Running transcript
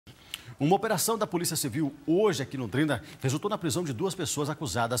Uma operação da Polícia Civil hoje aqui em Londrina resultou na prisão de 2 pessoas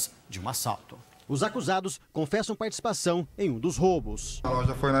acusadas de um assalto. Os acusados confessam participação em um dos roubos. A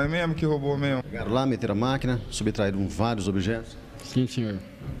loja foi nós mesmo que roubou mesmo. Chegaram lá, meteram a máquina, subtraíram vários objetos. Sim, senhor.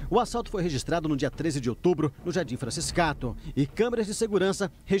 O assalto foi registrado no dia 13 de outubro no Jardim Franciscato e câmeras de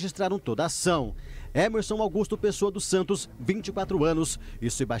segurança registraram toda a ação. Emerson Augusto Pessoa dos Santos, 24 anos,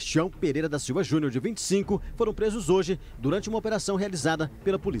 e Sebastião Pereira da Silva Júnior, de 25, foram presos hoje durante uma operação realizada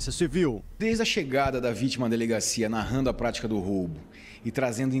pela Polícia Civil. Desde a chegada da vítima à delegacia narrando a prática do roubo e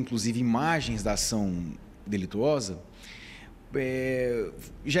trazendo inclusive imagens da ação delituosa,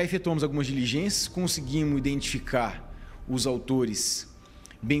 já efetuamos algumas diligências, conseguimos identificar os autores,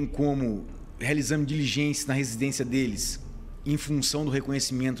 bem como realizamos diligências na residência deles, em função do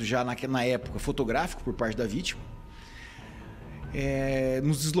reconhecimento já na época fotográfico por parte da vítima.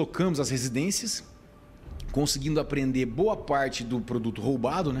 Nos deslocamos às residências, conseguindo apreender boa parte do produto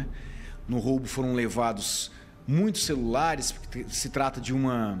roubado, né? No roubo foram levados muitos celulares, porque se trata de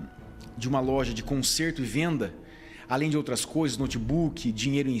uma loja de conserto e venda, além de outras coisas, notebook,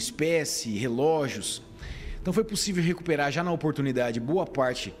 dinheiro em espécie, relógios. Então foi possível recuperar já na oportunidade boa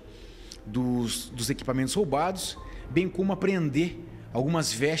parte dos equipamentos roubados, bem como apreender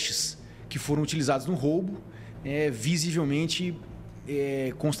algumas vestes que foram utilizadas no roubo, visivelmente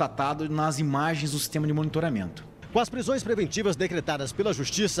constatado nas imagens do sistema de monitoramento. Com as prisões preventivas decretadas pela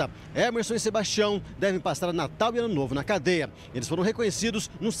Justiça, Emerson e Sebastião devem passar Natal e Ano Novo na cadeia. Eles foram reconhecidos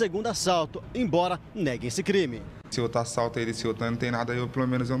no segundo assalto, embora neguem esse crime. Se outro assalto aí desse outro não tem nada, pelo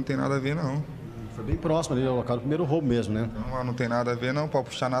menos eu não tenho nada a ver não. Foi bem próximo ali ao local do primeiro roubo mesmo, né? Não tem nada a ver não, pode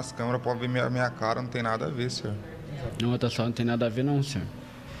puxar nas câmeras, pode ver minha cara, não tem nada a ver, senhor. No outro assalto não tem nada a ver não, senhor.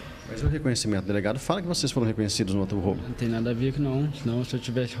 Mas o reconhecimento, delegado, fala que vocês foram reconhecidos no outro roubo. Não tem nada a ver que não, senão se eu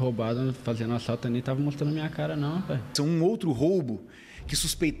tivesse roubado, fazendo assalto, eu nem tava mostrando minha cara não, pai. Um outro roubo que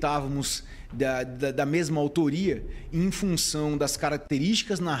suspeitávamos da mesma autoria em função das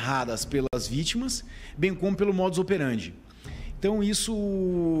características narradas pelas vítimas, bem como pelo modus operandi. Então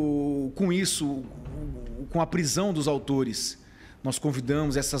com a prisão dos autores, nós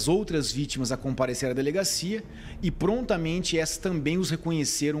convidamos essas outras vítimas a comparecer à delegacia e prontamente essas também os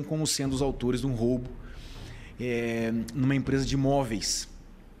reconheceram como sendo os autores de um roubo numa empresa de imóveis.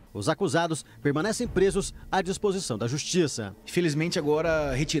 Os acusados permanecem presos à disposição da Justiça. Felizmente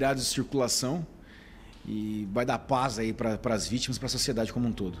agora retirados de circulação e vai dar paz aí para as vítimas e para a sociedade como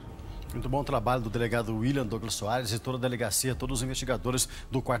um todo. Muito bom trabalho do delegado William Douglas Soares e toda a delegacia, todos os investigadores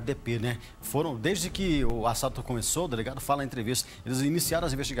do 4º DP, né? Desde que o assalto começou, o delegado fala na entrevista, eles iniciaram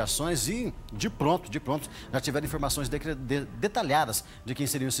as investigações e de pronto, já tiveram informações detalhadas de quem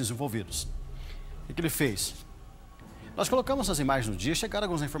seriam esses envolvidos. O que ele fez? Nós colocamos essas imagens no dia, chegaram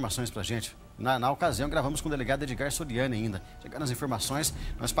algumas informações pra gente. Na ocasião, gravamos com o delegado Edgar Soriani ainda. Chegaram as informações,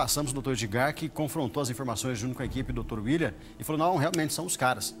 nós passamos no doutor Edgar, que confrontou as informações junto com a equipe do doutor William e falou, não, realmente são os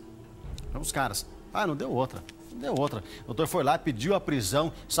caras. São os caras. Ah, não deu outra. Não deu outra. O doutor foi lá, pediu a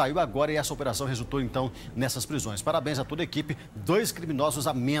prisão, saiu agora e essa operação resultou, então, nessas prisões. Parabéns a toda a equipe. 2 criminosos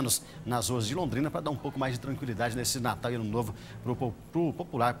a menos nas ruas de Londrina para dar um pouco mais de tranquilidade nesse Natal e Ano Novo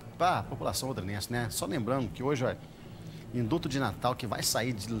para a população londrinense, né? Só lembrando que hoje, olha, induto de Natal que vai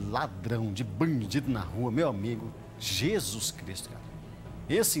sair de ladrão, de bandido na rua, meu amigo, Jesus Cristo, cara.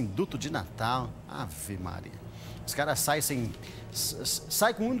 Esse induto de Natal, Ave Maria. Os caras saem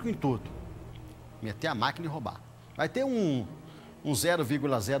com um único intuito: meter a máquina e roubar. Vai ter um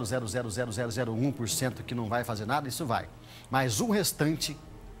 0,0000001% que não vai fazer nada, isso vai. Mas o restante,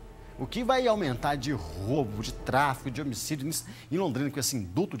 o que vai aumentar de roubo, de tráfico, de homicídio em Londrina com esse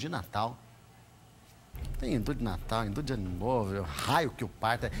induto de Natal? Tem induto de Natal, induto de Ano Novo, raio que o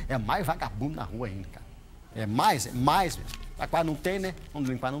parta, é mais vagabundo na rua ainda, cara. É mais mesmo. Quase não tem, né? Vamos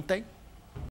limpar, não tem.